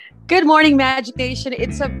Good morning, Magic Nation.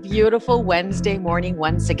 It's a beautiful Wednesday morning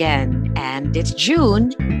once again, and it's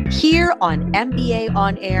June here on MBA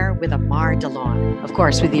On Air with Amar Dalon. Of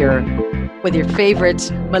course, with your favorite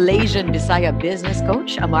Malaysian Bisaya business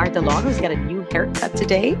coach, Amar Dalon, who's got a new haircut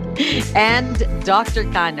today, and Dr.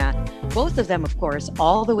 Kana. Both of them, of course,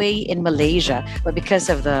 all the way in Malaysia, but because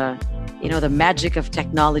of the magic of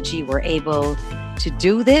technology, we're able to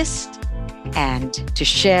do this and to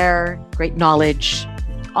share great knowledge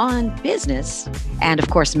on business and, of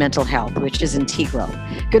course, mental health, which is integral.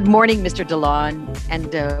 Good morning, Mr. Dalon, and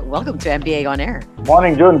welcome to MBA On Air.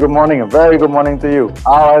 Morning, June. Good morning. A very good morning to you.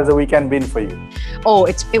 How has the weekend been for you? Oh,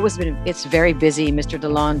 it's very busy, Mr.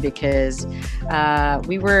 Dalon, because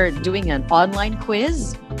we were doing an online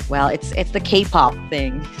quiz. Well, it's the K-pop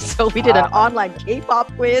thing. So we did an online K-pop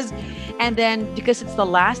quiz. And then because it's the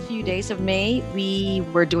last few days of May, we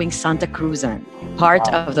were doing Santa Cruzan, part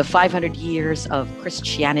of the 500 years of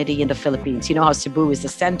Christianity in the Philippines. You know how Cebu is the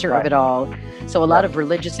center of it all. So a lot of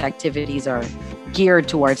religious activities are geared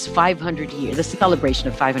towards 500 years, the celebration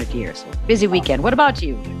of 500 years. Busy weekend. What about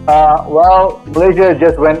you? Well, Malaysia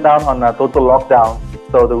just went down on a total lockdown.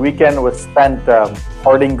 So the weekend was spent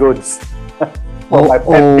hoarding goods for my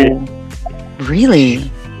pantry.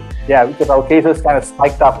 Really? Yeah, because our cases kind of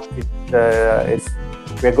spiked up.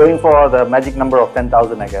 We're going for the magic number of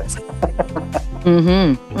 10,000, I guess.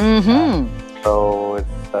 So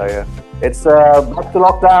it's back to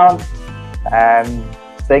lockdown and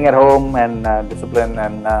staying at home and discipline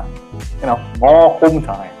and more home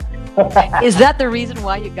time. Is that the reason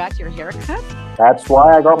why you got your haircut? That's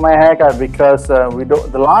why I got my haircut, because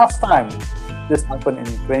the last time this happened in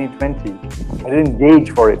 2020, I didn't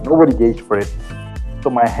gauge for it. Nobody gauged for it. So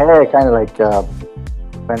my hair kind of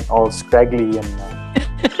went all scraggly and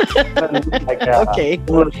like a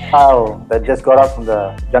little child that just got out from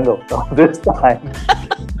the jungle. So this time,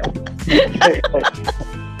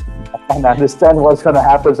 I understand what's going to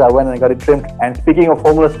happen, so I went and got it trimmed. And speaking of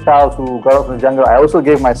homeless child who got out from the jungle, I also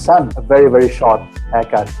gave my son a very, very short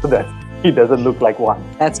haircut so that he doesn't look like one.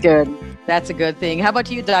 That's good. That's a good thing. How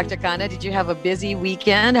about you, Dr. Kana? Did you have a busy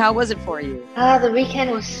weekend? How was it for you? The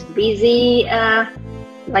weekend was busy.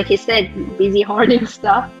 Like you said, busy hoarding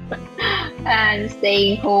stuff and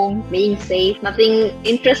staying home, being safe. Nothing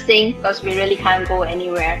interesting because we really can't go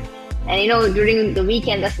anywhere. And during the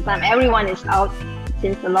weekend, that's the time everyone is out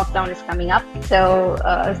since the lockdown is coming up. So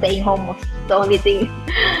staying home was the only thing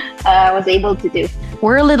I was able to do.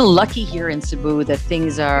 We're a little lucky here in Cebu that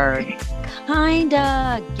things are kind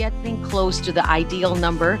of getting close to the ideal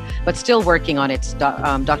number, but still working on it,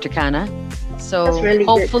 Dr. Kana. So really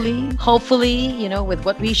hopefully, with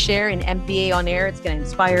what we share in MBA On Air, it's going to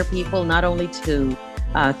inspire people not only to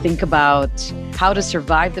think about how to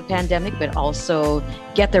survive the pandemic, but also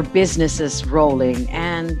get their businesses rolling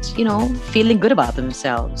and, feeling good about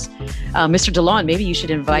themselves. Mr. Dalon, maybe you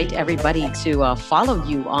should invite everybody to follow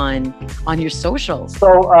you on your socials.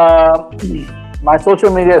 So my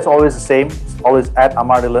social media is always the same. It's always at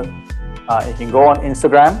Amar Dalon. You can go on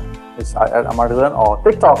Instagram, it's at Amar Dalon, or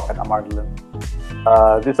TikTok at Amar Dalon.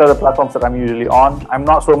 These are the platforms that I'm usually on. I'm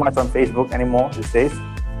not so much on Facebook anymore these days,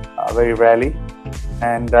 very rarely.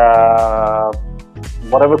 And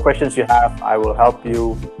whatever questions you have, I will help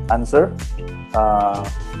you answer.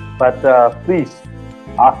 But please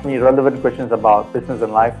ask me relevant questions about business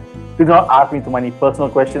and life. Do not ask me too many personal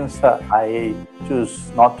questions. I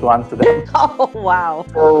choose not to answer them. Oh, wow.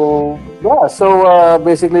 So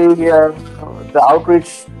basically, the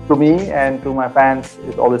outreach to me and to my fans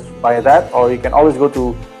is always via that, or you can always go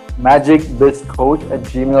to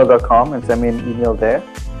magicbizcoach@gmail.com and send me an email there.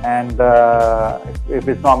 And if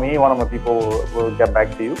it's not me, one of my people will get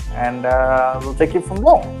back to you, and we'll take it from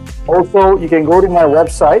there. Also, you can go to my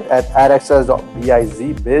website at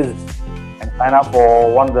adaccess.biz and sign up for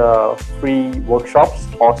one of the free workshops,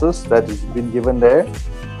 courses that has been given there.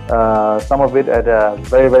 Some of it at a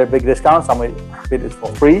very, very big discount, some of it is for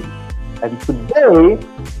free. And today,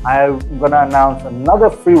 I'm going to announce another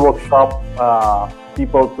free workshop,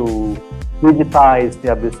 people to digitize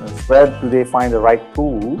their business. Where do they find the right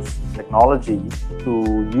tools, technology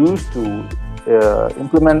to use to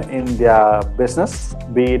implement in their business,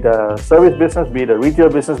 be it a service business, be it a retail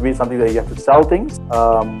business, be it something that you have to sell things.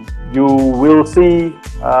 You will see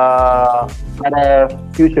a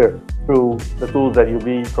future through the tools that you'll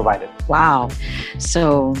be provided. Wow.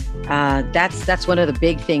 So that's one of the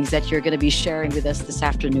big things that you're going to be sharing with us this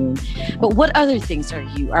afternoon. But what other things are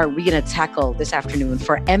we going to tackle this afternoon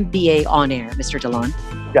for MBA On Air, Mr. Dalon?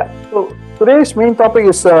 Yeah. So today's main topic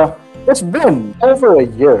is It's been over a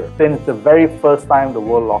year since the very first time the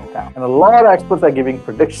world locked down. And a lot of experts are giving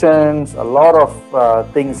predictions, a lot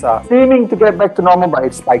of things are seeming to get back to normal, but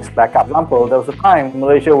it spikes back up. For example, there was a time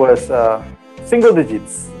Malaysia was single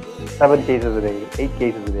digits, 7 cases a day, 8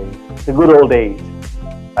 cases a day, the good old days,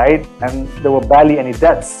 right? And there were barely any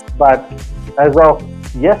deaths. But as of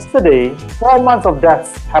yesterday, 4 months of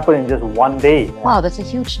deaths happened in just one day. Wow, that's a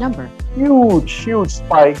huge number. Huge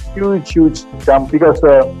spike, huge jump, because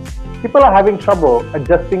people are having trouble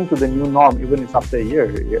adjusting to the new norm, even if it's after a year.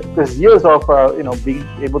 Because years of being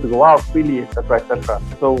able to go out freely, etc.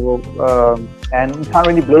 So and we can't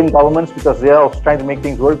really blame governments, because they are also trying to make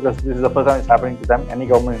things work, because this is the first time it's happening to them, any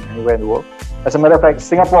government anywhere in the world. As a matter of fact,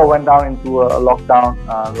 Singapore went down into a lockdown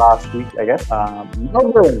last week, I guess.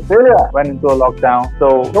 Melbourne, Australia went into a lockdown.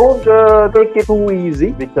 So don't take it too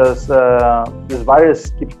easy, because this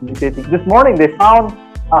virus keeps mutating. This morning they found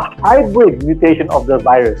a hybrid mutation of the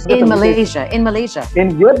virus. In Malaysia.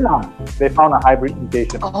 In Vietnam, they found a hybrid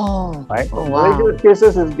mutation. Oh, right. Oh, wow. Malaysia's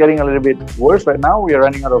cases is getting a little bit worse right now. We are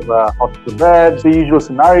running out of hospital beds. The usual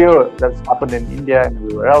scenario that's happened in India and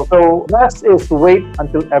everywhere else. So best is to wait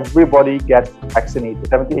until everybody gets vaccinated.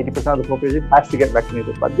 70-80% of the population has to get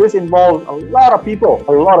vaccinated. But this involves a lot of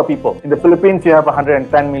people. In the Philippines, you have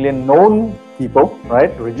 110 million known people,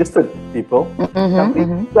 right? Registered people.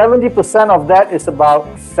 70% of that is about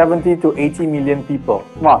 70 to 80 million people.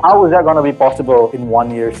 Come on, how is that going to be possible in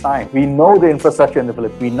 1 year's time? We know the infrastructure in the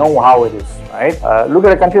Philippines. We know how it is, right? Look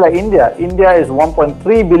at a country like India. India is 1.3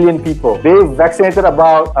 billion people. They've vaccinated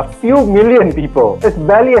about a few million people. It's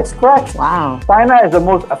barely a scratch. Wow. China is the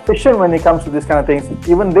most efficient when it comes to this kind of things.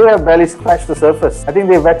 Even they have barely scratched the surface. I think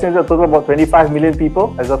they've vaccinated a total of about 25 million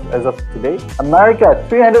people as of today. America,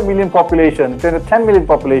 300 million population, 210 million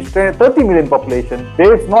population, 230 million population.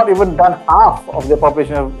 They've not even done half of their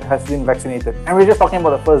population has been vaccinated. And we're just talking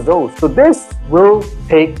about the first dose. So this will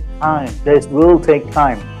take time. This will take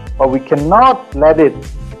time. But we cannot let it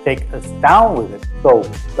take us down with it. So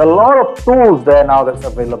there are a lot of tools there now that's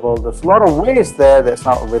available. There's a lot of ways there that's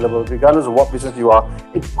now available, regardless of what business you are.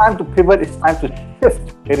 It's time to pivot. It's time to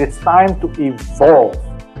shift. It is time to evolve,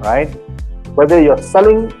 right? Whether you're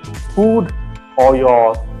selling food, or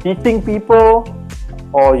you're teaching people,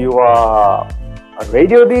 or you are a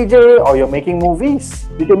radio DJ, or you're making movies,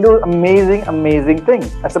 you can do amazing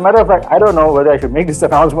things. As a matter of fact, I don't know whether I should make this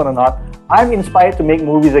announcement or not. I'm inspired to make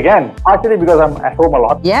movies again, partially because I'm at home a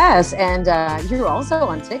lot. Yes, and you're also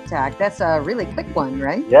on TikTok. That's a really quick one,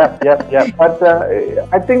 right? Yeah. But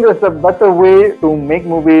I think there's a better way to make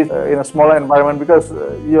movies in a smaller environment, because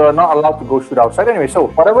you're not allowed to go shoot outside anyway. So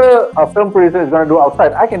whatever a film producer is going to do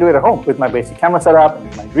outside, I can do it at home with my basic camera setup,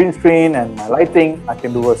 and my green screen, and my lighting. I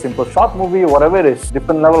can do a simple short movie, whatever it is,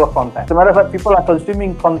 different level of content. As a matter of fact, people are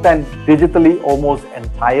consuming content digitally almost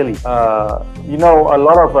entirely. A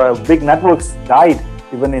lot of big networks died,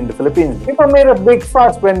 even in the Philippines. People made a big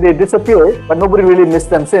fuss when they disappeared, but nobody really missed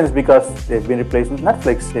them since, because they've been replaced with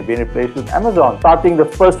Netflix, they've been replaced with Amazon. Starting the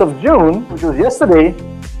 1st of June, which was yesterday,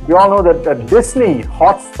 you all know that Disney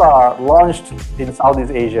Hotstar launched in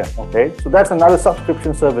Southeast Asia. Okay, so that's another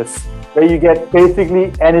subscription service where you get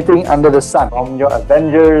basically anything under the sun, from your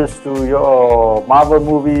Avengers to your Marvel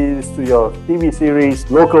movies to your TV series,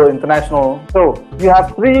 local, international. So you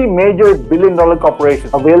have 3 major billion-dollar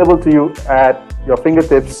corporations available to you at your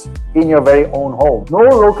fingertips in your very own home. No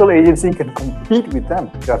local agency can compete with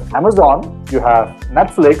them. You have Amazon, you have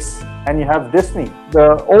Netflix, and you have Disney.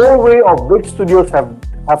 The old way of big studios have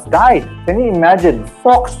died. Can you imagine?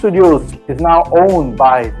 Fox Studios is now owned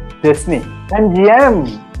by Disney.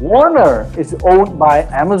 MGM, Warner, is owned by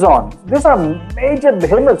Amazon. These are major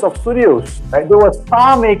behemoths of studios. Right? There were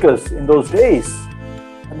star makers in those days,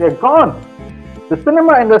 and they're gone. The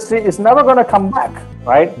cinema industry is never going to come back.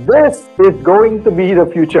 Right? This is going to be the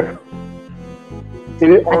future.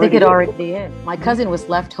 I think it already is. My cousin was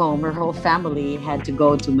left home. Her whole family had to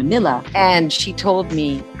go to Manila. And she told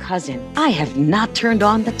me, cousin, I have not turned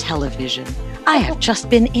on the television. I have just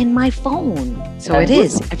been in my phone. So it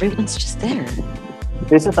is. Everyone's just there.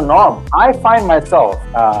 This is the norm. I find myself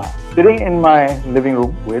sitting in my living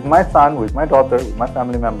room with my son, with my daughter, with my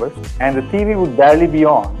family members, and the TV would barely be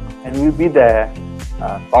on. And we'll be there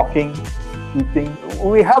talking, eating.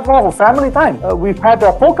 We have more family time. We've had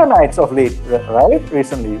poker nights of late, right?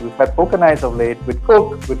 Recently, we've had poker nights of late. We'd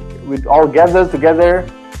cook, we'd all gather together.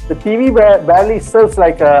 The TV barely serves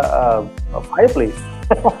like a fireplace.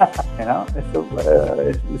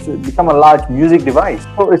 It's become a large music device.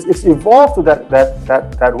 So it's evolved to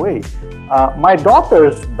that way. My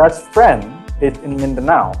daughter's best friend is in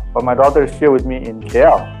Mindanao, but my daughter is here with me in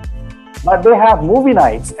KL. but they have movie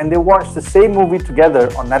nights and they watch the same movie together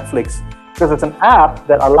on Netflix because it's an app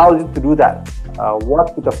that allows you to do that.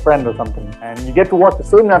 Watch with a friend or something, and you get to watch the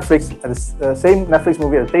same Netflix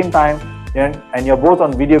movie at the same time, and you're both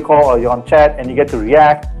on video call or you're on chat, and you get to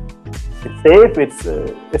react. It's safe.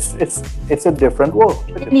 It's a different world.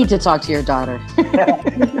 You need to talk to your daughter.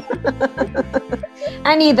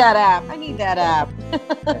 I need that app.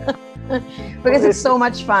 Because it's so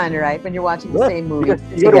much fun, right? When you're watching the same movie because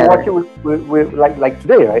you got to watch it with like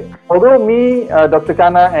today, right? Although me, Dr.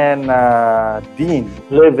 Khanna, and Dean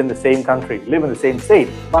live in the same country, live in the same state,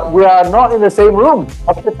 but we are not in the same room.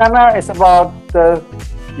 Dr. Khanna is about,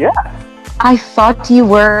 I thought you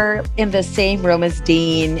were in the same room as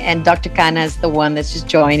Dean, and Dr. Khanna is the one that's just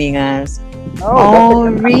joining us. Oh,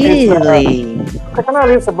 really? Dr. Khanna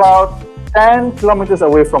lives about 10 kilometers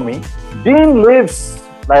away from me. Dean lives,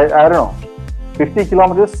 like, I don't know, 50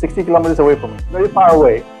 kilometers, 60 kilometers away from me, very far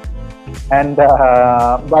away. And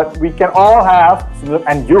but we can all have,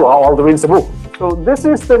 and you are all the way in Cebu. So this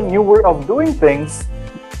is the new way of doing things.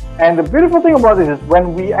 And the beautiful thing about this is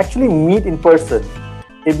when we actually meet in person,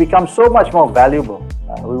 it becomes so much more valuable.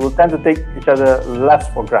 We will tend to take each other less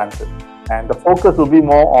for granted. And the focus will be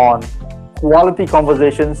more on quality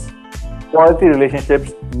conversations, quality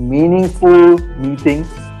relationships, meaningful meetings,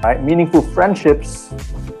 right? Meaningful friendships,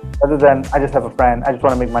 rather than I just have a friend, I just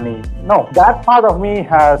want to make money. No, that part of me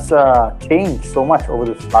has changed so much over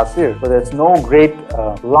this last year. But there's no great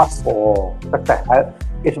lust for success.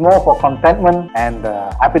 It's more for contentment and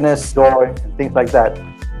happiness, joy, and things like that.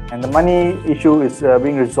 And the money issue is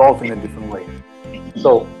being resolved in a different way.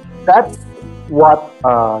 So that's what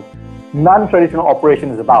non-traditional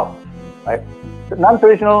operation is about, right?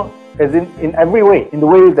 Non-traditional is in every way, in the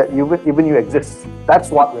way that even you exist. That's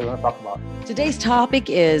what we're going to talk about. Today's topic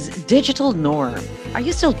is digital norm. Are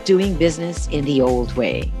you still doing business in the old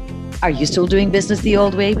way? Are you still doing business the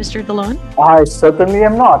old way, Mr. Delon? I certainly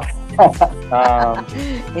am not.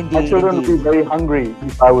 Indeed, my children would be very hungry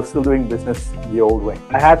if I was still doing business the old way.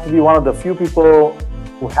 I had to be one of the few people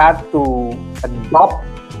who had to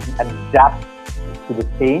adapt to the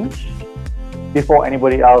change before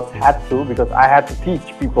anybody else had to, because I had to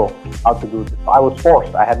teach people how to do this. I was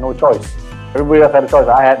forced. I had no choice. Everybody else had a choice.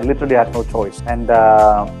 I literally had no choice. And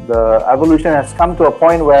the evolution has come to a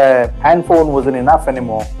point where handphone wasn't enough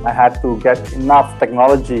anymore. I had to get enough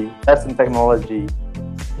technology, test in technology,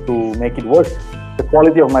 to make it work. The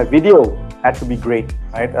quality of my video had to be great,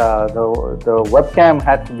 right? The webcam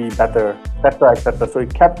had to be better, etc., etc. So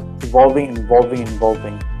it kept evolving.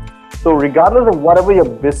 So regardless of whatever your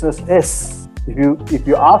business is, if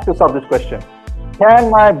you ask yourself this question, can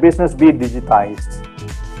my business be digitized?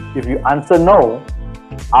 If you answer no,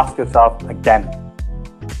 ask yourself again,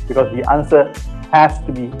 because the answer has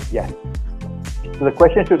to be yes. So the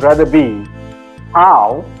question should rather be,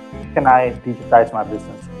 how can I digitize my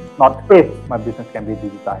business? Not if my business can be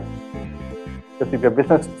digitized. Because if your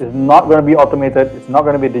business is not going to be automated, it's not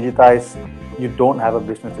going to be digitized, you don't have a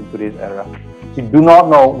business in today's era. We do not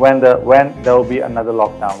know when there will be another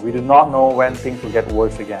lockdown. We do not know when things will get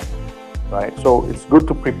worse again. Right? So it's good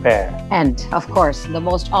to prepare. And of course, the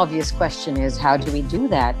most obvious question is, how do we do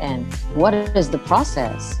that? And what is the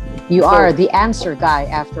process? You are the answer guy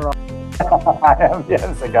after all. I am the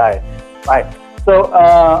answer guy. Right. So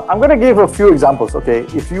I'm going to give a few examples. Okay,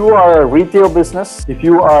 if you are a retail business, if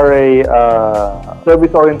you are a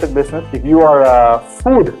service-oriented business, if you are a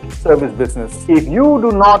food service business, if you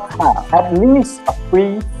do not have at least a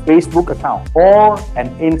free Facebook account or an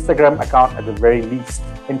Instagram account at the very least,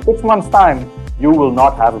 in 6 months' time, you will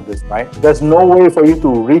not have a business, right? There's no way for you to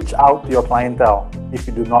reach out to your clientele if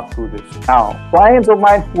you do not do this. Now, clients of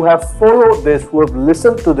mine who have followed this, who have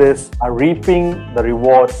listened to this, are reaping the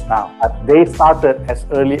rewards now. They started as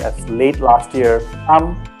early as late last year,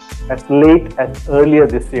 some as late as earlier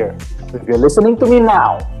this year. So if you're listening to me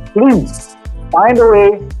now, please find a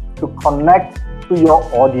way to connect to your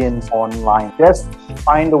audience online. Just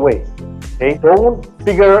find a way. Okay? Don't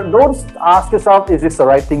ask yourself, is this the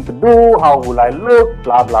right thing to do? How will I look?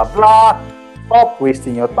 Blah, blah, blah. Stop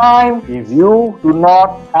wasting your time. If you do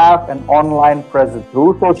not have an online presence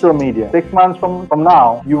through social media, 6 months from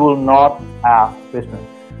now, you will not have business.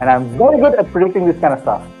 And I'm very good at predicting this kind of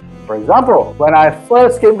stuff. For example, when I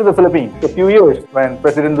first came to the Philippines a few years, when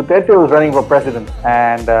President Duterte was running for president,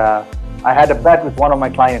 and I had a bet with one of my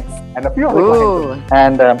clients and a few other clients.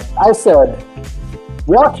 And I said,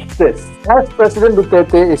 watch this. As President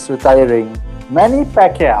Duterte is retiring, Manny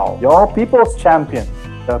Pacquiao, your people's champion,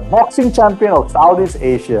 the boxing champion of Southeast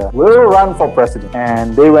Asia, will run for president.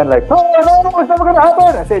 And they went like, no, it's never going to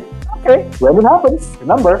happen. I said, Okay, when it happens,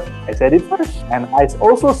 remember, I said it first. And I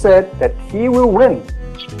also said that he will win.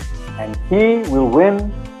 And he will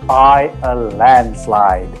win by a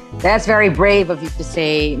landslide. That's very brave of you to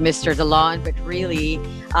say, Mr. DeLon, but really,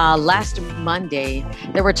 last Monday,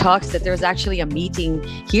 there were talks that there was actually a meeting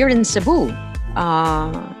here in Cebu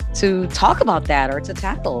to talk about that or to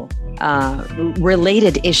tackle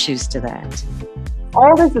related issues to that.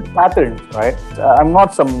 All this is patterns, right? I'm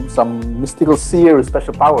not some mystical seer with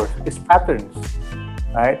special powers. It's patterns,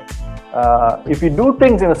 right? If you do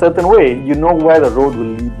things in a certain way, you know where the road will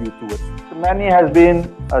lead you towards. Manny has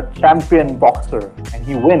been a champion boxer and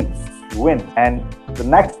he wins. He wins. And the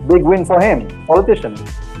next big win for him, politician,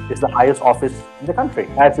 is the highest office in the country.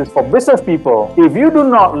 As is for business people, if you do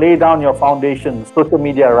not lay down your foundation, social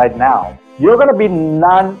media right now, you're going to be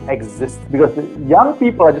non-existent because the young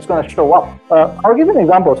people are just going to show up. I'll give you an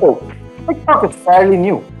example. So TikTok is fairly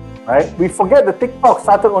new, right? We forget that TikTok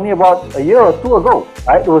started only about a year or two ago,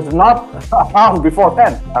 right? It was not around before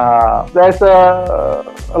then. There's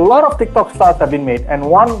a lot of TikTok stars have been made, and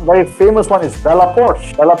one very famous one is Bella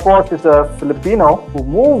Porsche. Bella Porsche is a Filipino who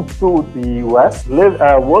moved to the US,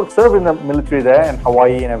 served in the military there in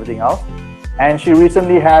Hawaii and everything else. And she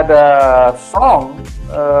recently had a song,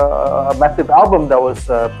 a massive album that was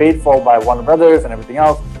paid for by Warner Brothers and everything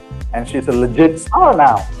else. And she's a legit star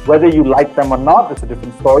now. Whether you like them or not, it's a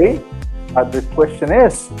different story. But the question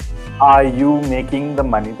is, are you making the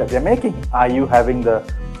money that they're making? Are you having the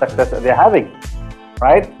success that they're having?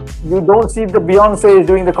 Right? You don't see the Beyonce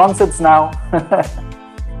doing the concerts now.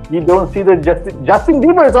 You don't see the Justin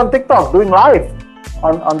Bieber is on TikTok doing live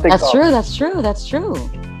on TikTok. That's true.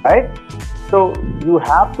 Right? So you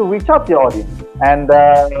have to reach out to your audience. And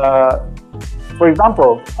for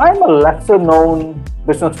example, I'm a lesser known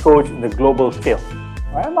business coach in the global scale.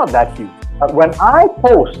 I'm not that huge. But when I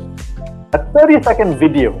post a 30-second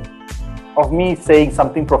video of me saying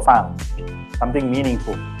something profound, something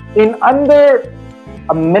meaningful, in under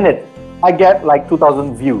a minute, I get like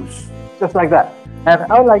 2,000 views, just like that.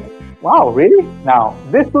 And I'm like, wow, really? Now,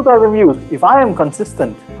 this 2,000 views, if I am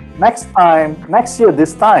consistent, next year,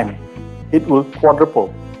 this time, it will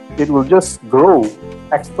quadruple. It will just grow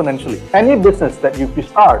exponentially. Any business that you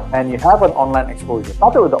start and you have an online exposure,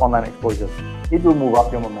 start with the online exposure, it will move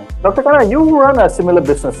up your momentum. Dr. Kana, you run a similar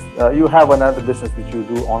business. You have another business which you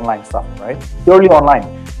do online stuff, right? Purely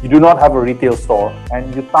online. You do not have a retail store.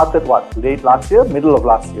 And you started what? Late last year? Middle of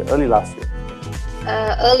last year? Early last year?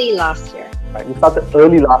 Early last year. Right. You started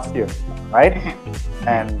early last year, right?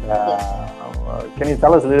 And can you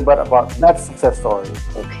tell us a little bit about that success story?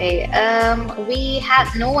 Okay. We had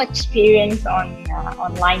no experience on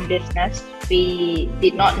online business. We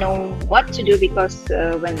did not know what to do because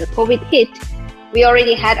when the COVID hit, we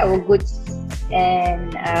already had our goods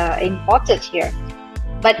and imported here,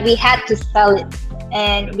 but we had to sell it.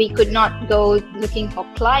 And we could not go looking for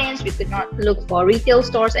clients. We could not look for retail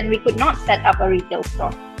stores, and we could not set up a retail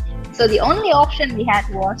store. So the only option we had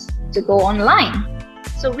was to go online.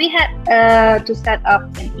 So we had to set up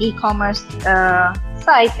an e-commerce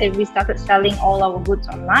site, and we started selling all our goods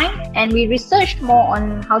online. And we researched more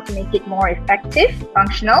on how to make it more effective,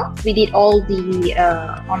 functional. We did all the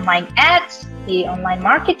online ads, the online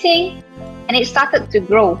marketing, and it started to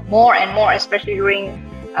grow more and more, especially during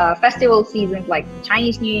festival seasons like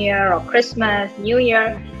Chinese New Year or Christmas, New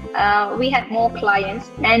Year. We had more clients,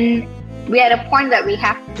 and we had a point that we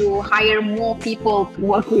have to hire more people to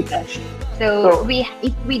work with us. So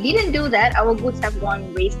if we didn't do that, our goods have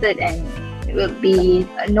gone wasted and it will be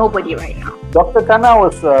nobody right now. Dr. Kana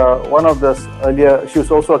was one of the earlier, she was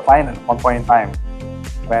also a client at one point in time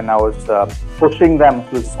when I was pushing them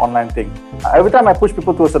to this online thing. Every time I push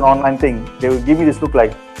people towards an online thing, they would give me this look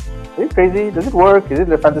like, are you crazy? Does it work? Is it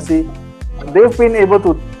a fantasy? They've been able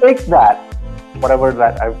to take that, whatever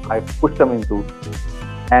that I've pushed them into,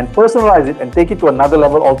 and personalize it and take it to another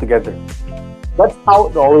level altogether. That's how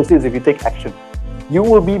it always is if you take action. You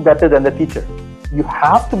will be better than the teacher. You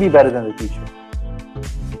have to be better than the teacher,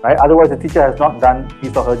 right? Otherwise, the teacher has not done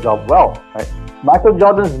his or her job well, right? Michael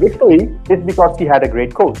Jordan's victory is because he had a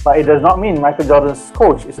great coach. But it does not mean Michael Jordan's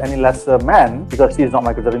coach is any less a man because he is not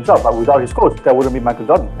Michael Jordan himself. But without his coach, there wouldn't be Michael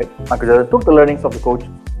Jordan, right? Michael Jordan took the learnings of the coach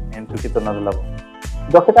and took it to another level.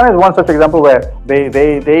 Dr. Kana is one such example where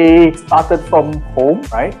they started from home,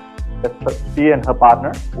 right? She and her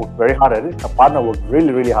partner worked very hard at it. Her partner worked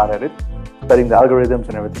really, really hard at it, studying the algorithms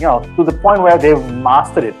and everything else, to the point where they've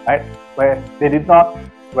mastered it, right? Where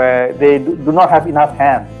they do not have enough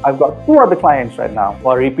hands. I've got 2 other clients right now who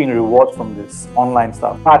are reaping rewards from this online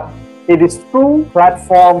stuff. But it is through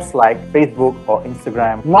platforms like Facebook or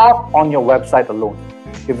Instagram, not on your website alone.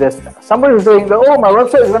 If there's somebody who's saying that, oh, my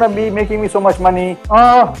website is going to be making me so much money,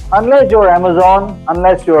 unless you're Amazon,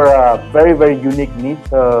 unless you're a very, very unique niche,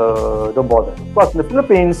 don't bother. Of course, in the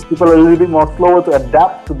Philippines, people are a little bit more slower to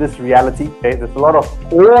adapt to this reality. Okay? There's a lot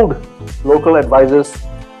of old local advisors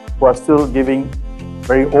who are still giving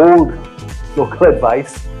very old local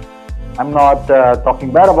advice. I'm not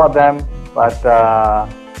talking bad about them, but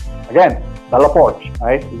again, Bella Porch,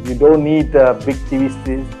 right? You don't need a big TV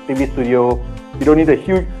studio. You don't need a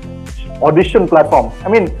huge audition platform. I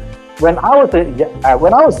mean, when I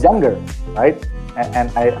was younger, right, and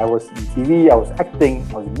I was in TV, I was acting,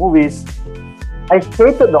 I was in movies, I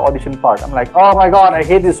hated the audition part. I'm like, oh my God, I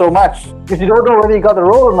hate this so much, because you don't know whether you got the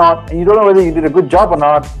role or not, and you don't know whether you did a good job or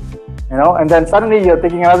not, you know. And then suddenly you're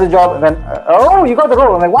taking another job, and then oh, you got the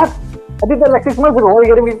role. I'm like, what? I did that like 6 months ago. Why are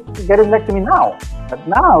you getting back to me now? But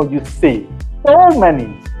now you see so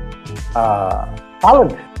many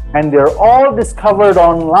talent. And they're all discovered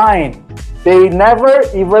online. They never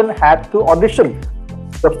even had to audition.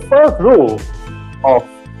 The first rule of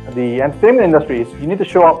the entertainment industry is you need to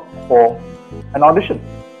show up for an audition.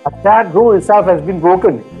 But that rule itself has been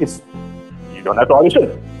broken. You don't have to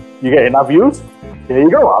audition. You get enough views, here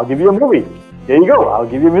you go, I'll give you a movie. Here you go, I'll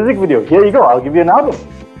give you a music video. Here you go, I'll give you an album.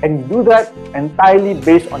 And you do that entirely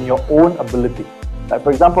based on your own ability. Like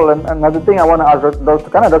for example, another thing I want to ask Dr.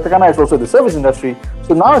 Khanna. Dr. Khanna is also the service industry.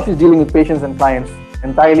 So now she's dealing with patients and clients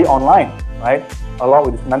entirely online, right? A lot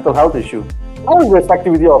with this mental health issue. How is the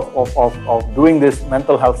effectivity of doing this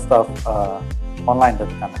mental health stuff online,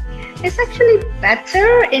 Dr. Khanna? It's actually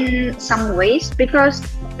better in some ways because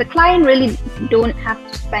the client really don't have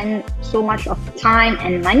to spend so much of time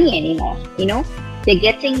and money anymore. You know, they're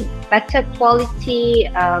getting better quality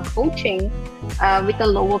coaching with a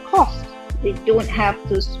lower cost. They don't have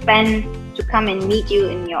to spend to come and meet you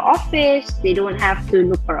in your office. They don't have to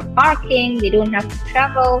look for a parking. They don't have to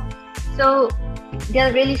travel. So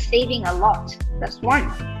they're really saving a lot. That's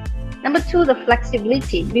one. Number two, the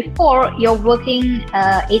flexibility. Before, you're working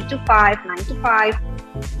 8 to 5, 9 to 5.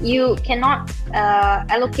 You cannot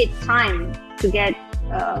allocate time to get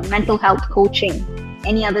mental health coaching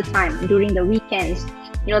any other time during the weekends.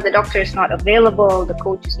 You know, the doctor is not available, the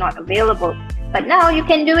coach is not available. But now you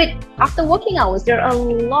can do it after working hours. There are a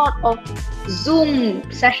lot of Zoom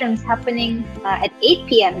sessions happening at 8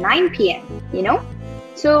 p.m., 9 p.m., you know?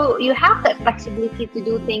 So you have that flexibility to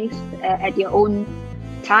do things at your own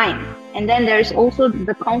time. And then there's also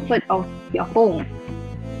the comfort of your home.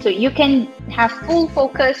 So you can have full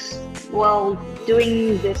focus while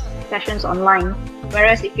doing these sessions online.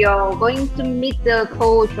 Whereas if you're going to meet the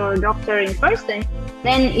coach or doctor in person,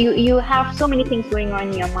 then you have so many things going on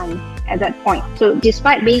in your mind at that point. So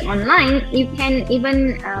despite being online, you can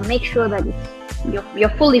even make sure that you're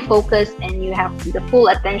fully focused and you have the full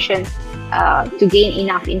attention to gain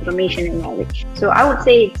enough information and knowledge. So I would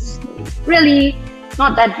say it's really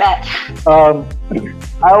not that bad.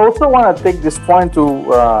 I also want to take this point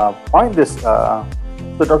to point this. So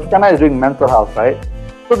Dr. Khanna is doing mental health, right?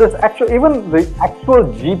 So there's even the actual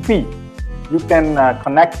GP, you can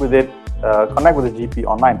connect with it. Connect with the GP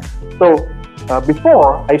online. So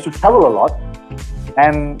before, I used to travel a lot,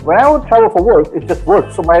 and when I would travel for work, it's just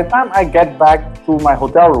work. So by the time I get back to my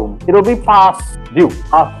hotel room, it'll be past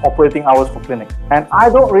operating hours for clinics, and I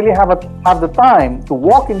don't really have the time to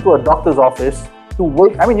walk into a doctor's office to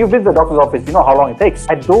wait. I mean, you've been to the doctor's office, you know how long it takes.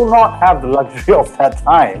 I do not have the luxury of that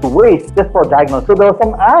time to wait just for a diagnosis. So there are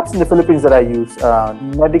some apps in the Philippines that I use,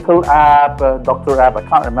 medical app, doctor app, I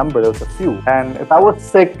can't remember, there was a few. And if I was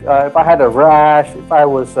sick, if I had a rash, if I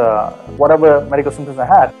was, whatever medical symptoms I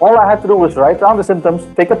had, all I had to do was write down the symptoms,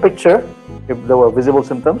 take a picture, if there were visible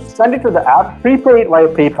symptoms, send it to the app, prepay it via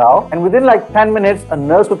PayPal, and within like 10 minutes, a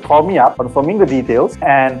nurse would call me up, confirming the details,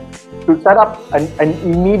 and to set up an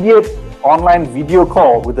immediate online video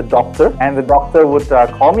call with the doctor, and the doctor would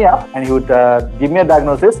call me up and he would give me a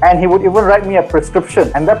diagnosis, and he would even write me a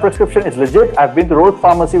prescription, and that prescription is legit. I've been to Rose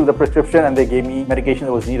Pharmacy with a prescription and they gave me medication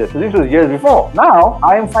that was needed. So this was years before. Now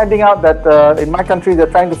I am finding out that in my country they're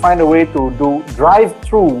trying to find a way to do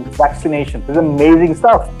drive-through vaccination. This is amazing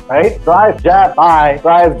stuff, right? Drive, jab, buy,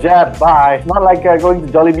 drive, jab, buy. It's not like going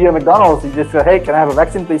to Jollibee or McDonald's. You just say, hey, can I have a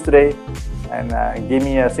vaccine please today? And give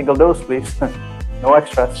me a single dose please. No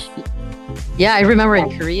extras. Yeah, I remember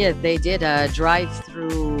in Korea they did a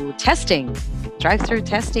drive-through testing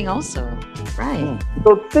also, right?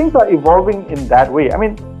 So things are evolving in that way. I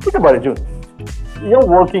mean, think about it, June. You're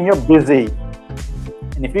working, you're busy,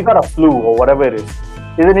 and if you got a flu or whatever it is,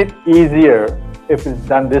 isn't it easier if it's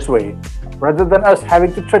done this way, rather than us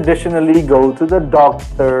having to traditionally go to the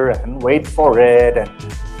doctor and wait for it and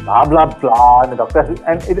blah, blah, blah. And the doctor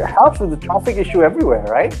and it helps with the traffic issue everywhere,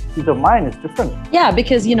 right? Peace of mind is different. Yeah,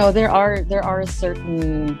 because there are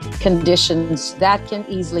certain conditions that can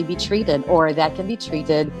easily be treated, or that can be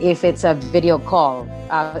treated if it's a video call,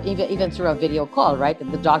 even through a video call, right?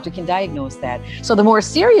 The doctor can diagnose that. So the more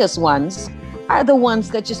serious ones are the ones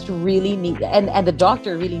that just really need, and the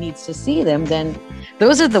doctor really needs to see them. Then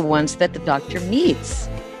those are the ones that the doctor meets.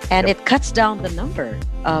 And it cuts down the number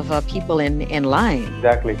of people in line.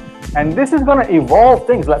 Exactly. And this is going to evolve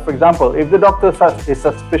things. Like, for example, if the doctor is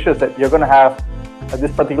suspicious that you're going to have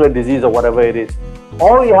this particular disease or whatever it is,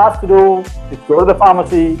 all you have to do is go to the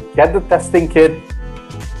pharmacy, get the testing kit,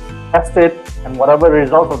 test it, and whatever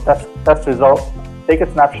result of test result, take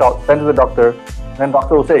a snapshot, send to the doctor, and then the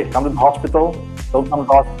doctor will say, come to the hospital, don't come to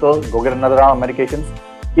the hospital, go get another round of medications.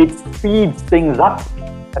 It speeds things up,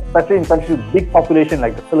 especially in countries with big population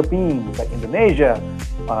like the Philippines, like Indonesia,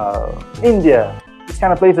 India, these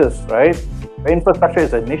kind of places, right? Where infrastructure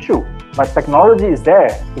is an issue, but technology is there.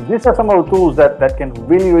 So these are some of the tools that can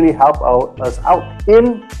really help us out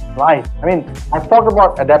in life. I mean, I've talked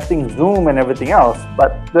about adapting Zoom and everything else,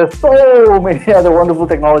 but there's so many other wonderful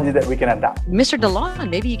technologies that we can adapt. Mr. DeLon,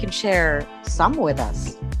 maybe you can share some with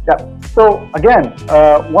us. Yeah. So again,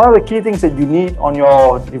 one of the key things that you need on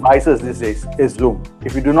your devices these days is Zoom.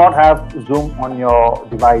 If you do not have Zoom on your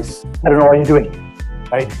device, I don't know what you're doing,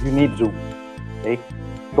 right? You need Zoom. Okay,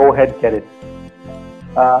 go ahead, get it.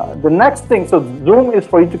 The next thing, so Zoom is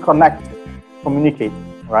for you to connect, communicate,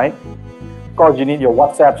 right? Of course, you need your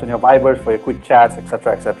WhatsApps and your Vibers for your quick chats,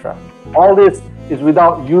 etc., etc. All this is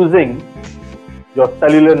without using your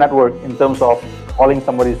cellular network in terms of calling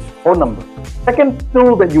somebody's phone number. Second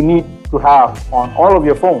tool that you need to have on all of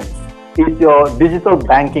your phones is your digital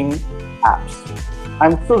banking apps.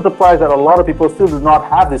 I'm still surprised that a lot of people still do not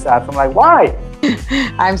have these apps. I'm like, why?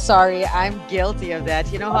 I'm sorry, I'm guilty of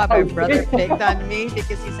that. You know how my brother picked on me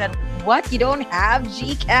because he said, what, you don't have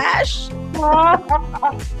Gcash?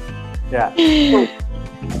 Yeah. So,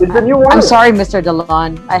 it's a new one. I'm sorry, Mr.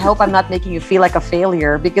 DeLon. I hope I'm not making you feel like a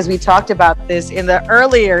failure because we talked about this in the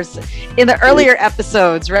earlier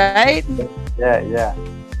episodes, right? Yeah.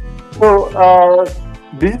 So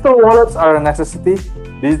digital wallets are a necessity.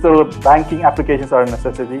 Digital banking applications are a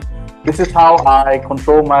necessity. This is how I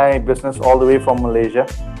control my business all the way from Malaysia.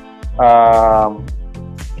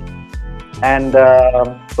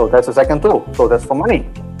 So that's the second tool. So that's for money.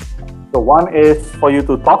 So one is for you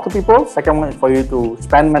to talk to people. Second one is for you to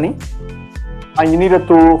spend money. And you need a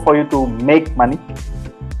tool for you to make money.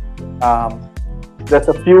 There's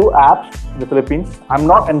a few apps in the Philippines. I'm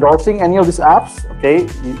not endorsing any of these apps. Okay,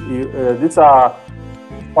 these are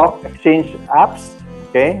stock exchange apps.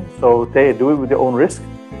 Okay, so they do it with their own risk.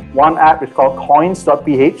 One app is called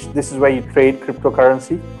coins.ph. This is where you trade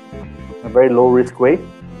cryptocurrency in a very low risk way.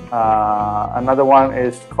 Another one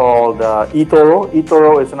is called eToro.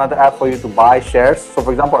 eToro is another app for you to buy shares. So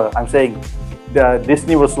for example, I'm saying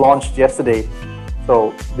Disney was launched yesterday.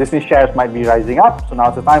 So Disney shares might be rising up. So now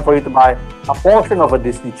it's the time for you to buy a portion of a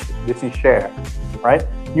Disney share, right?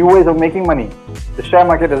 New ways of making money. The share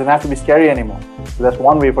market doesn't have to be scary anymore. So that's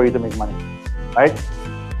one way for you to make money, right?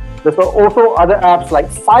 There's also other apps like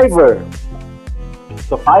Fiverr.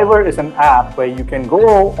 So Fiverr is an app where you can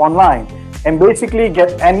go online and basically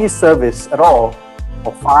get any service at all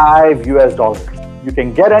for $5. You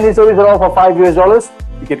can get any service at all for $5.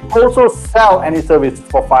 You can also sell any service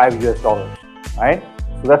for $5, right?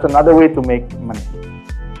 So that's another way to make money.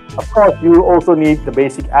 Of course, you also need the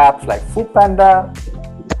basic apps like Foodpanda,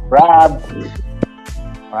 Grab,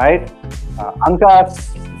 right?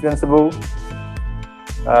 Angkas, Sensible.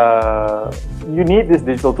 You need these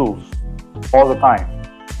digital tools all the time.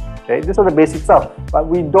 Okay, these are the basic stuff, but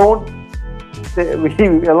a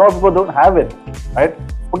lot of people don't have it, right?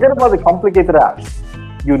 Forget about the complicated apps.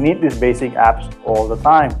 You need these basic apps all the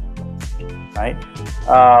time, right?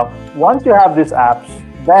 Once you have these apps,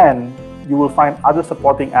 then you will find other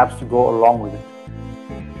supporting apps to go along with it.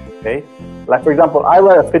 Okay, like for example, I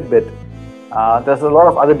wear a Fitbit. There's a lot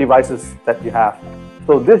of other devices that you have.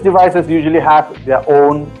 So these devices usually have their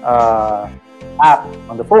own app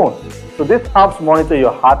on the phone. So this helps monitor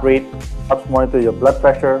your heart rate, helps monitor your blood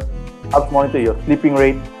pressure, helps monitor your sleeping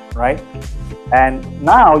rate, right? And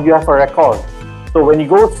now you have a record. So when you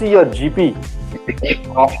go see your GP,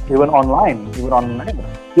 even online,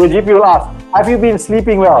 your GP will ask, have you been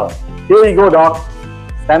sleeping well? Here you go, doc.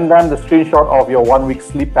 Send them the screenshot of your 1 week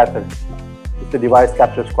sleep pattern, which the device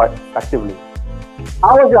captures quite effectively.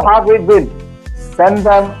 How has your heart rate been? Send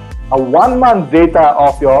them a 1 month data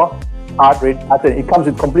of your heart rate pattern. It comes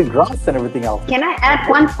with complete graphs and everything else. Can I add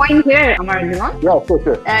one point here, Amardilan? Yeah,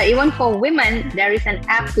 sure. Even for women, there is an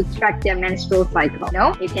app to track their menstrual cycle.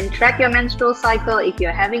 You can track your menstrual cycle. If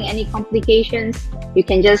you're having any complications, you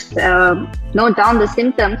can just note down the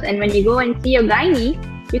symptoms, and when you go and see your gynae,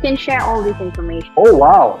 you can share all this information. Oh,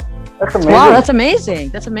 wow. That's amazing. Wow, that's amazing.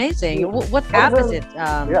 That's amazing. What app is it,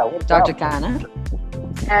 Dr. Kana?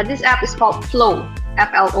 This app is called Flow,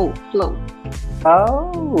 F-L-O, Flow.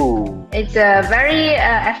 Oh. It's a very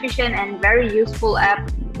efficient and very useful app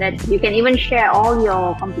that you can even share all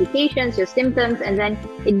your complications, your symptoms, and then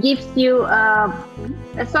it gives you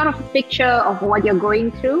a sort of picture of what you're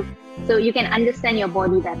going through, so you can understand your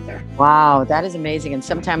body better. Wow, that is amazing. And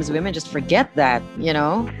sometimes women just forget that,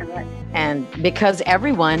 And because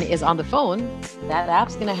everyone is on the phone, that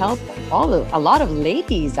app's going to help a lot of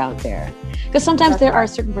ladies out there. Because sometimes there are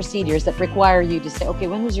certain procedures that require you to say, okay,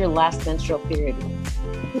 when was your last menstrual period?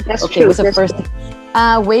 That's okay, true. was the first.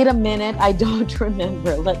 Wait a minute, I don't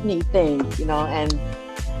remember. Let me think.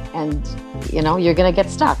 And you're gonna get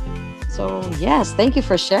stuck. So yes, thank you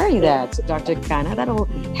for sharing that, Dr. Kana. That'll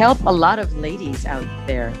help a lot of ladies out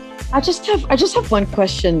there. I just have one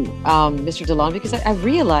question, Mr. Delon, because I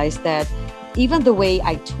realized that even the way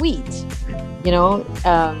I tweet,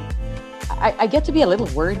 I get to be a little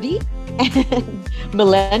wordy. And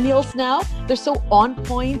millennials now, they're so on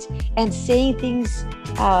point and saying things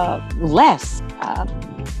less.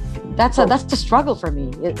 That's a struggle for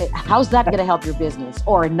me. How's that going to help your business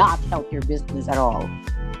or not help your business at all?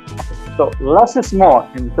 So less is more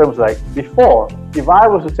in terms like before, if I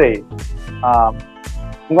was to say,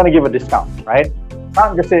 I'm going to give a discount, right?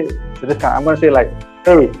 Not just say it's a discount. I'm going to say like,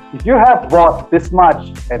 hey, if you have bought this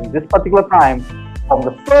much and this particular time, from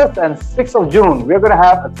the 1st and 6th of June, we're going to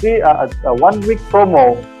have a 1 week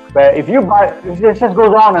promo where if you buy, it just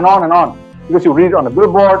goes on and on and on because you read it on the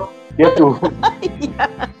billboard, you have to.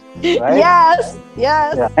 Yeah. Right? Yes.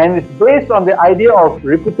 Yeah. And it's based on the idea of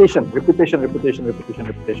repetition.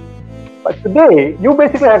 But today, you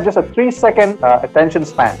basically have just a 3-second attention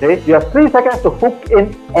span. Okay? You have 3 seconds to hook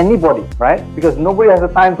in anybody, right? Because nobody has the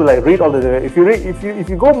time to like read all the. If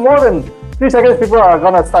you go more than 3 seconds, people are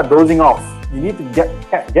gonna start dozing off. You need to get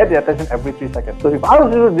the attention every 3 seconds. So if I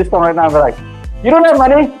was to do this one right now, I'm like, you don't have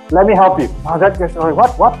money? Let me help you. Oh, that guy's like,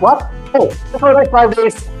 what? Oh, just for the next 5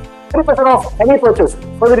 days, 20% off any purchase.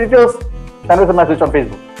 For the details, send us a message on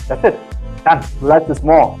Facebook. That's it. Done. Less is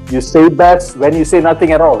more. You say best when you say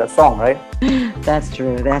nothing at all. That song, right? That's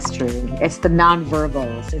true. It's the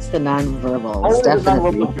non-verbals.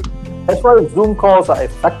 Definitely. That's why Zoom calls are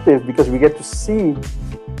effective because we get to see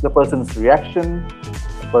the person's reaction,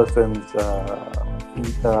 person's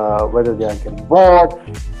whether they are getting bored.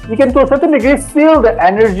 You can to a certain degree feel the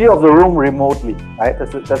energy of the room remotely, right?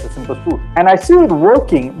 That's a simple truth. And I see it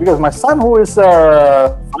working because my son, who is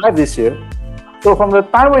 5 this year, so from the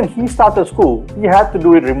time when he started school, he had to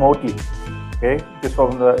do it remotely. Okay, because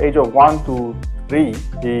from the age of 1 to 3,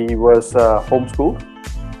 he was homeschooled.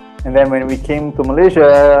 And then when we came to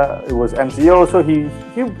Malaysia, it was MCO. So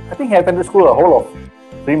I think he attended school a whole of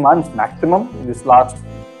 3 months maximum in this last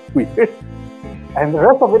week. And the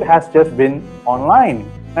rest of it has just been online.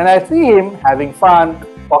 And I see him having fun,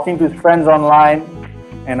 talking to his friends online,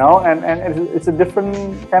 and it's a different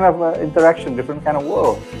kind of interaction, different kind of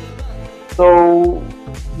world. So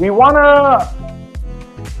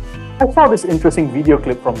I saw this interesting video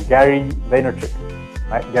clip from Gary Vaynerchuk,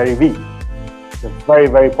 right? Gary V, a very,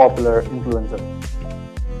 very popular influencer.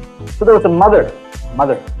 So there was a mother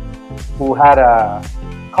who had a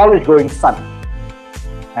college-going son,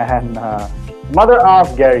 and mother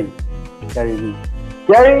asked Gary V,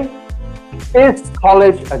 Gary, is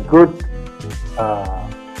college a good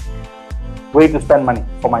way to spend money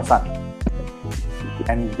for my son?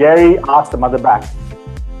 And Gary asked the mother back,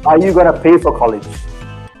 are you going to pay for college?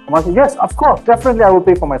 The mother said, yes, of course, definitely I will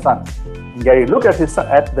pay for my son. And Gary looked at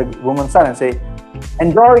the woman's son and say,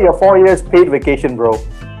 enjoy your 4 years paid vacation, bro.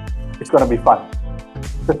 It's going to be fun.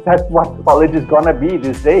 Because that's what college is going to be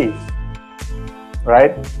these days,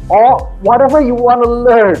 right? Or whatever you want to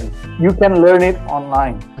learn, you can learn it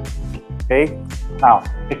online, okay? Now,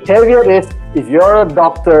 the caveat is, if you're a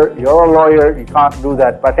doctor, you're a lawyer, you can't do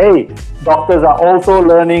that. But hey, doctors are also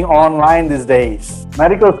learning online these days.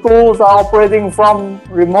 Medical schools are operating from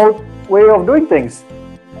remote way of doing things,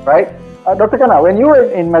 right? Dr. Kana, when you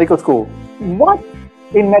were in medical school, what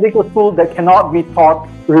in medical school that cannot be taught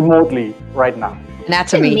remotely right now?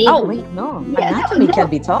 Anatomy. Oh, wait, no. Yeah, anatomy can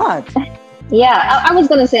be taught. Yeah, I was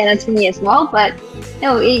going to say anatomy as well, but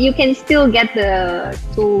no, you can still get the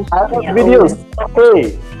tools. Videos.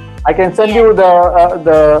 Okay. I can send you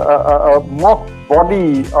the mock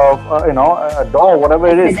body of a doll, whatever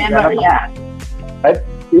it is. Yeah. Right?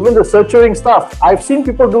 Even the suturing stuff. I've seen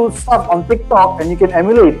people do stuff on TikTok, and you can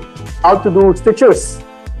emulate how to do stitches.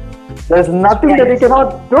 There's nothing that you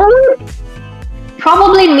cannot do.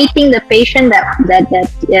 Probably meeting the patient,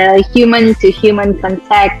 that human to human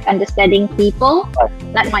contact, understanding people.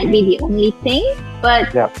 Right. That might be the only thing.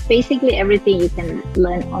 But basically everything you can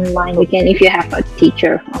learn online. You can, if you have a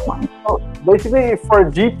teacher online. So basically, for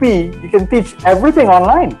a GP, you can teach everything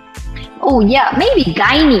online. Oh yeah, maybe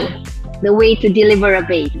gynae, the way to deliver a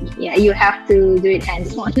baby. Yeah, you have to do it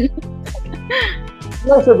hands-on. If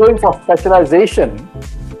you're going for specialization,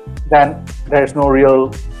 then there's no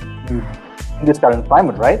real need in this current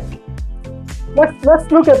climate, right?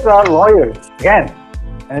 Let's look at lawyers. Again,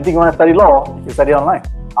 anything you want to study law, you can study online.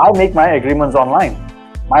 I make my agreements online.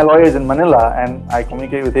 My lawyer is in Manila, and I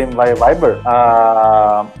communicate with him via Viber.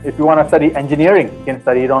 If you want to study engineering, you can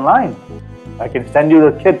study it online. I can send you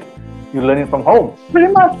the kit. You learn it from home.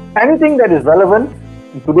 Pretty much anything that is relevant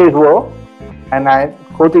in today's world. And I'm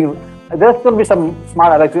quoting, there's going to be some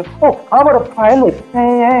smart Alex. Oh, how about a pilot?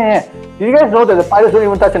 Yeah. Do you guys know that the pilots don't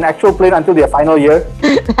even touch an actual plane until their final year?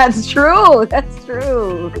 That's true. That's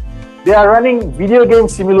true. They are running video game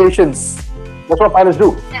simulations. That's what pilots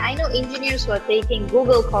do. Yeah, I know engineers who are taking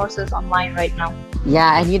Google courses online right now.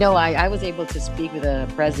 Yeah, and I was able to speak with the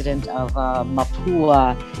president of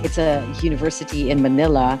Mapua. It's a university in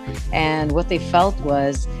Manila. And what they felt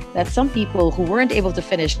was that some people who weren't able to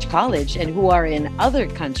finish college and who are in other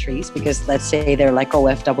countries, because let's say they're like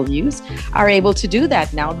OFWs, are able to do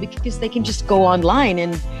that now because they can just go online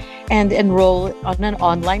and enroll on an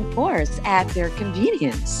online course at their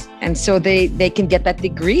convenience. And so they can get that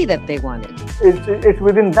degree that they wanted. It's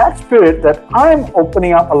within that spirit that I'm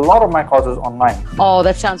opening up a lot of my courses online. Oh,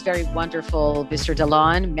 that sounds very wonderful, Mr.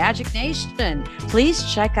 Delon. Magic Nation, please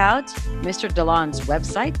check out Mr. Delon's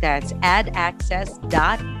website. That's adaccess.biz,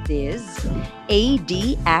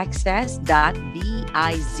 adaccess.biz,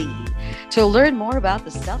 to learn more about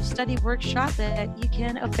the self-study workshop that you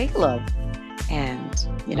can avail of and,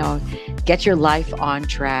 get your life on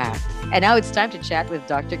track. And now it's time to chat with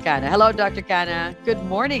Dr. Kana. Hello, Dr. Kana. Good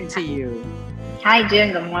morning to you. Hi,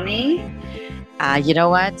 June. Good morning. You know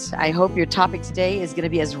what? I hope your topic today is going to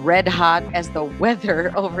be as red hot as the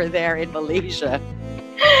weather over there in Malaysia.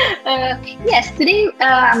 Yes, today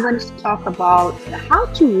I'm going to talk about how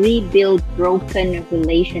to rebuild broken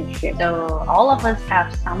relationships. So all of us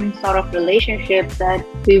have some sort of relationship that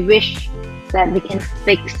we wish that we can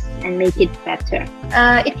fix and make it better.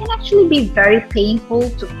 It can actually be very painful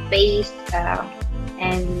to face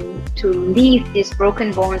and to leave these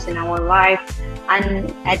broken bonds in our life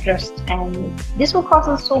unaddressed, and this will cause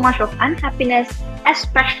us so much of unhappiness,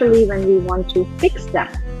 especially when we want to fix them.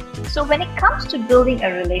 So when it comes to building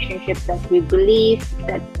a relationship that we believe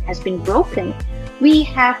that has been broken, we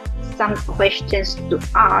have some questions to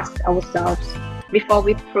ask ourselves before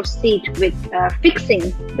we proceed with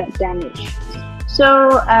fixing that damage.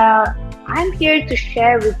 So I'm here to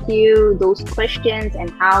share with you those questions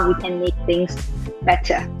and how we can make things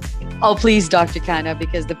better. Oh, please, Dr. Kana,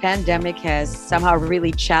 because the pandemic has somehow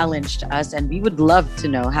really challenged us, and we would love to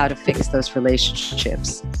know how to fix those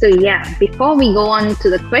relationships. So before we go on to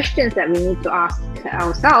the questions that we need to ask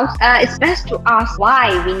ourselves, it's best to ask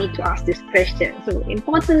why we need to ask this question. So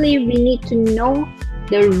importantly, we need to know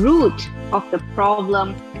the root of the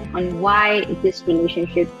problem on why these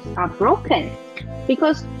relationships are broken.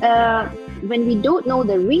 Because when we don't know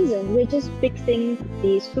the reason, we're just fixing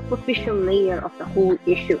the superficial layer of the whole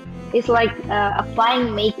issue. It's like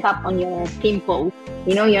applying makeup on your pimple.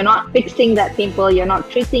 You're not fixing that pimple, you're not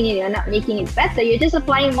treating it, you're not making it better, you're just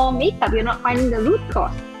applying more makeup, you're not finding the root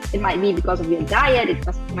cause. It might be because of your diet, it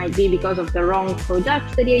might be because of the wrong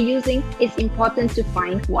products that you're using. It's important to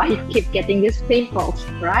find why you keep getting these pimples,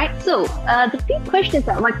 right? So the few questions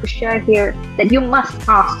I'd like to share here that you must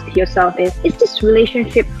ask yourself is this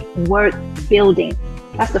relationship worth building?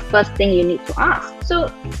 That's the first thing you need to ask.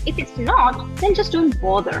 So if it's not, then just don't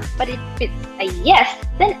bother. But if it's a yes,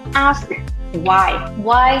 then ask why.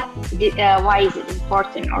 Why is it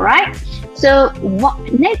important? All right. So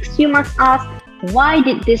next you must ask, why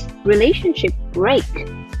did this relationship break?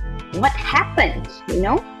 What happened?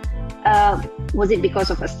 Was it because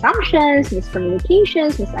of assumptions,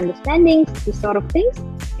 miscommunications, misunderstandings, this sort of things?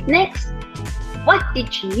 Next, what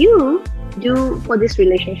did you do for this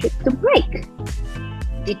relationship to break?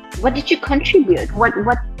 What did you contribute?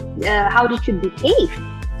 How did you behave?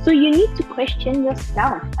 So you need to question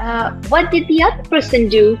yourself. What did the other person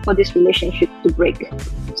do for this relationship to break?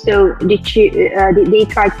 So did they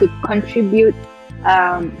try to contribute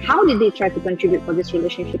How did they try to contribute for this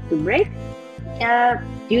relationship to break?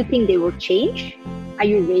 Do you think they will change? Are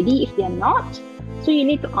you ready if they are not? So you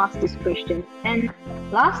need to ask this question. And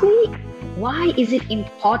lastly, why is it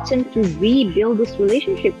important to rebuild this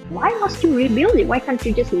relationship? Why must you rebuild it? Why can't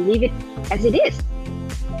you just leave it as it is?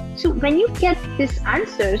 So when you get these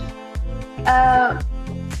answers,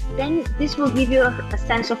 then this will give you a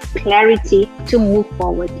sense of clarity to move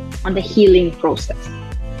forward on the healing process.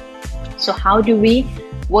 So how do we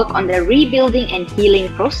work on the rebuilding and healing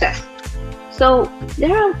process? So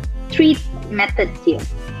there are 3 methods here.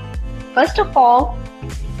 First of all,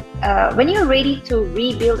 when you're ready to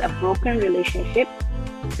rebuild a broken relationship,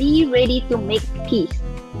 be ready to make peace,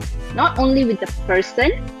 not only with the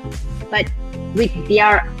person, but with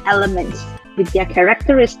their elements, with their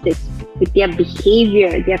characteristics, with their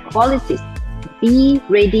behavior, their qualities. Be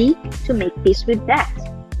ready to make peace with that.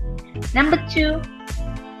 Number 2,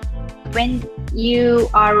 when you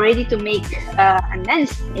are ready to make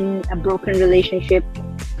amends in a broken relationship,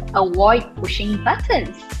 avoid pushing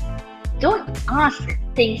buttons. Don't ask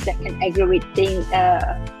things that can aggravate things,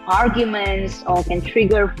 arguments, or can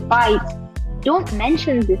trigger fights. Don't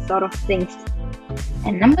mention this sort of things.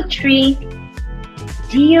 And number 3,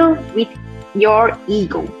 deal with your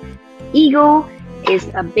ego. Ego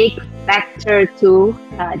is a big factor to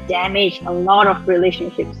damage a lot of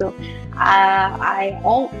relationships. So I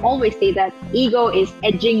always say that ego is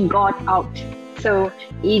edging God out. So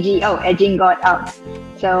EGO, edging God out.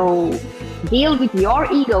 So deal with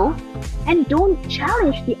your ego and don't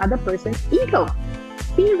challenge the other person's ego.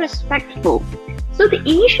 Be respectful. So the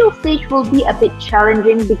initial stage will be a bit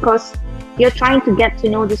challenging because you're trying to get to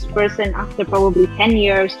know this person after probably 10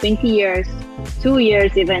 years, 20 years, 2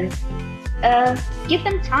 years even. Give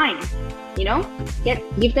them time,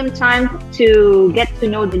 give them time to get to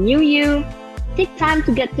know the new you. Take time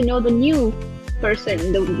to get to know the new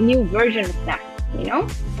person, the new version of that,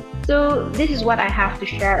 So this is what I have to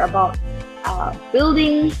share about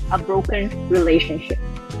building a broken relationship.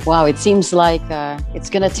 Wow, it seems like it's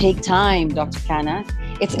going to take time, Dr. Kana.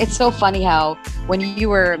 It's so funny how when you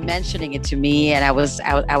were mentioning it to me and I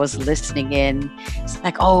was listening in, it's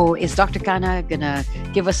like, oh, is Dr. Kana gonna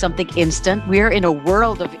give us something instant? We're in a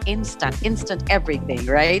world of instant everything,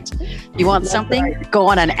 right? You want something? Right. Go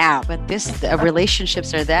on an app. But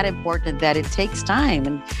relationships are that important that it takes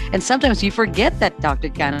time, and sometimes you forget that, Dr.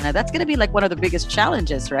 Kana. That's gonna be like one of the biggest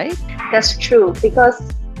challenges, right? That's true, because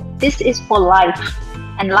this is for life,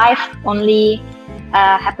 and life only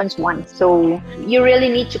happens once. So you really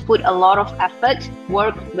need to put a lot of effort,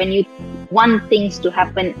 work when you want things to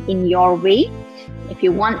happen in your way. If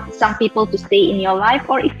you want some people to stay in your life,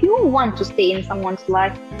 or if you want to stay in someone's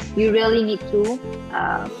life, you really need to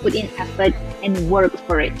put in effort and work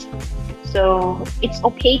for it. So it's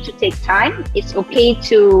okay to take time. It's okay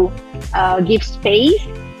to give space.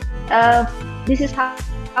 This is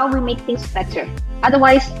how we make things better.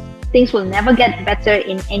 Otherwise, things will never get better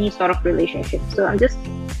in any sort of relationship. So I'm just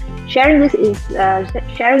sharing this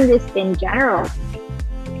in general.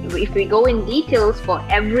 If we go in details for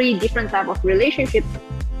every different type of relationship,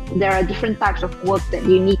 there are different types of work that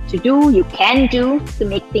you need to do, you can do to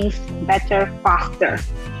make things better, faster.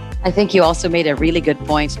 I think you also made a really good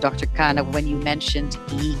point, Dr. Kana, when you mentioned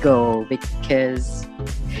ego, because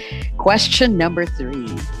question number 3,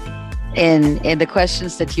 in the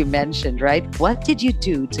questions that you mentioned, right? What did you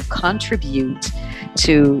do to contribute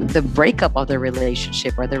to the breakup of the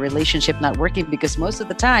relationship or the relationship not working? Because most of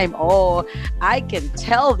the time, I can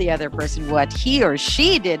tell the other person what he or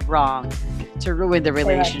she did wrong to ruin the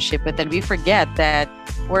relationship. But then we forget that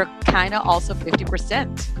we're kind of also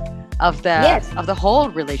 50% of the whole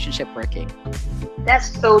relationship working.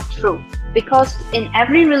 That's so true. Because in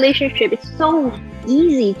every relationship, it's so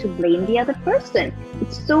easy to blame the other person.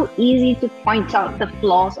 It's so easy to point out the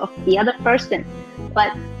flaws of the other person.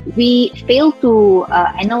 But we fail to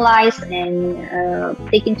analyze and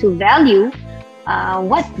take into value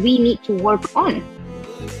what we need to work on.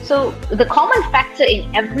 So the common factor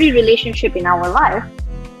in every relationship in our life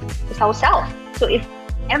is ourselves. So if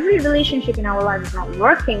every relationship in our life is not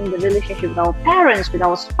working, the relationship with our parents, with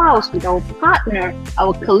our spouse, with our partner,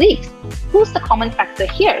 our colleagues, who's the common factor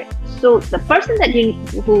here? So the person that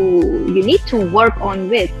who you need to work on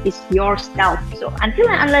with is yourself. So until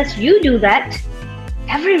and unless you do that,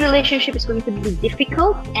 every relationship is going to be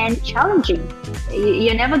difficult and challenging.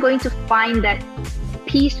 You're never going to find that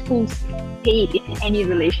peaceful state in any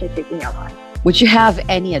relationship in your life. Would you have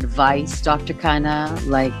any advice, Dr. Kana,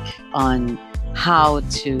 like on how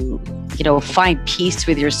to, find peace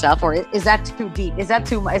with yourself? Or is that too deep? Is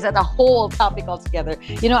that a whole topic altogether?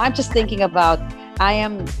 I'm just thinking about,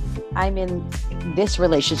 I'm in this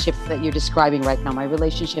relationship that you're describing right now, my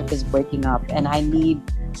relationship is breaking up and I need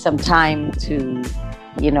some time to,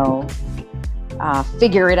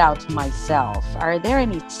 figure it out myself. Are there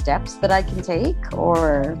any steps that I can take,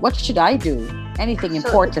 or what should I do? Anything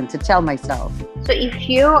important to tell myself? So if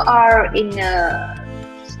you are in a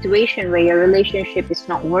situation where your relationship is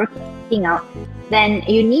not working out, then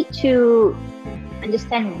you need to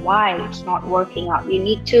understand why it's not working out. You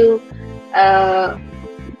need to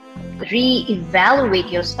re-evaluate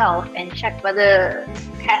yourself and check whether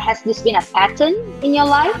has this been a pattern in your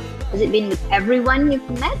life? Has it been with everyone you've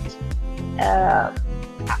met?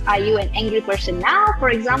 Are you an angry person now, for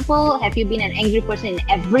example? Have you been an angry person in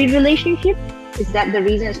every relationship? Is that the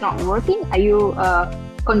reason it's not working? Are you a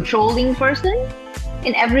controlling person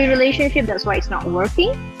in every relationship? That's why it's not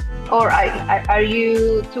working? Or are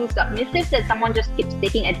you too submissive that someone just keeps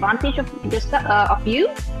taking advantage of you,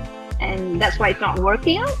 and that's why it's not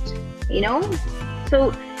working out?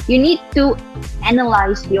 So you need to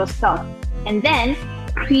analyze yourself and then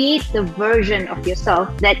create the version of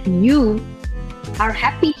yourself that you are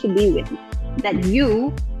happy to be with, that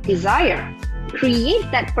you desire. Create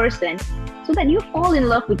that person so that you fall in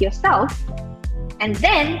love with yourself, and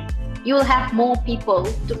then you'll have more people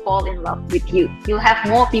to fall in love with you. You'll have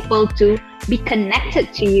more people to be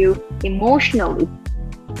connected to you emotionally.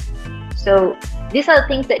 So these are the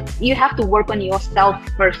things that you have to work on yourself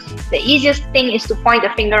first. The easiest thing is to point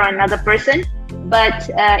a finger on another person, but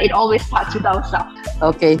it always starts with ourselves.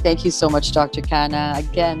 Okay, thank you so much, Dr. Kana.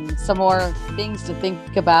 Again, some more things to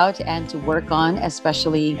think about and to work on,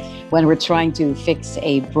 especially when we're trying to fix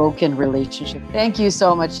a broken relationship. Thank you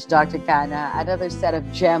so much, Dr. Kana. Another set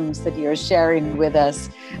of gems that you're sharing with us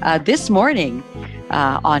this morning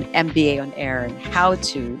on MBA on Air and how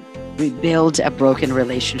to rebuild a broken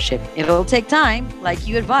relationship. It'll take time, like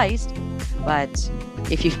you advised, but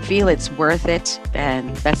if you feel it's worth it,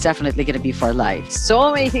 then that's definitely going to be for life.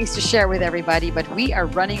 So many things to share with everybody, but we are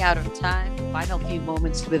running out of time. Final few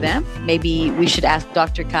moments with them. Maybe we should ask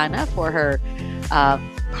Dr. Kana for her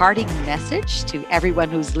parting message to everyone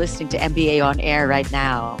who's listening to MBA on Air right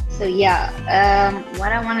now. So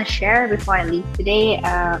what I want to share before I leave today,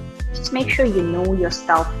 just make sure you know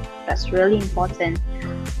yourself. That's really important.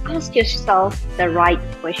 Ask yourself the right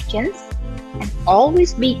questions and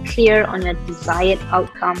always be clear on your desired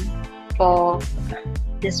outcome for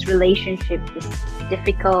this relationship, this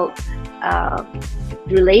difficult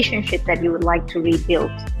relationship that you would like to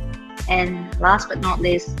rebuild. And last but not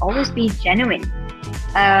least, always be genuine.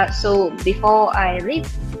 So before I leave,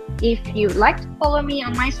 if you'd like to follow me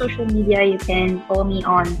on my social media, you can follow me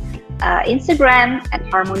on Instagram at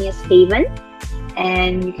Harmonious Haven.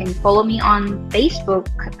 And you can follow me on Facebook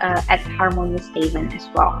at Harmonious Haven as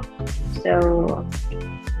well. So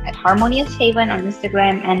at Harmonious Haven on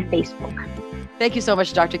Instagram and Facebook. Thank you so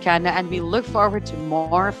much, Dr. Kana. And we look forward to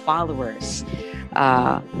more followers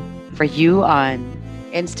for you on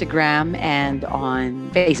Instagram and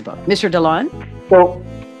on Facebook. Mr. Delon? So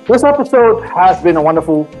this episode has been a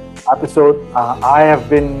wonderful episode. I have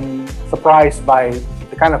been surprised by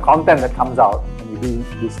the kind of content that comes out when we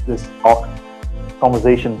do this talk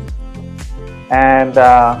conversation, and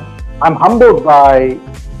I'm humbled by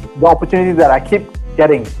the opportunity that I keep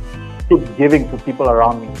giving to people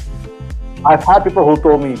around me. I've had people who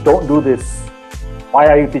told me, don't do this. Why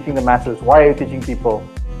are you teaching the masses? Why are you teaching people?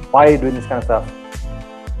 Why are you doing this kind of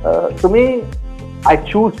stuff? To me, I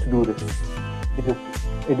choose to do this.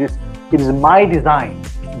 It is my design,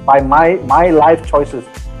 by my life choices,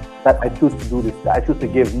 that I choose to do this. That I choose to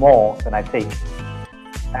give more than I take.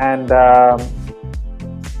 And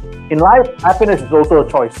in life, happiness is also a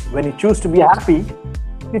choice. When you choose to be happy,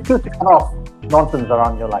 you choose to cut off nonsense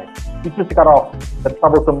around your life. You choose to cut off that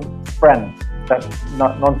troublesome friend, that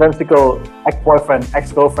nonsensical ex-boyfriend,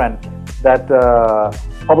 ex-girlfriend, that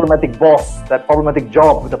problematic boss, that problematic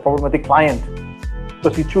job with a problematic client.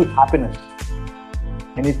 Because you choose happiness.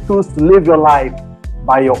 And you choose to live your life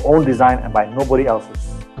by your own design and by nobody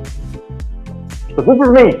else's. So this is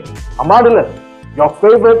me, Amar Dylan, your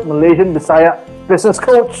favorite Malaysian Bisaya business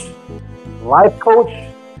coach, life coach,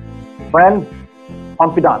 friend,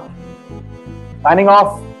 confidant. Signing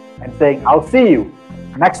off and saying, I'll see you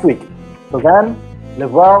next week. So then,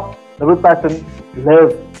 live well, live with passion,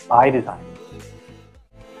 live by design.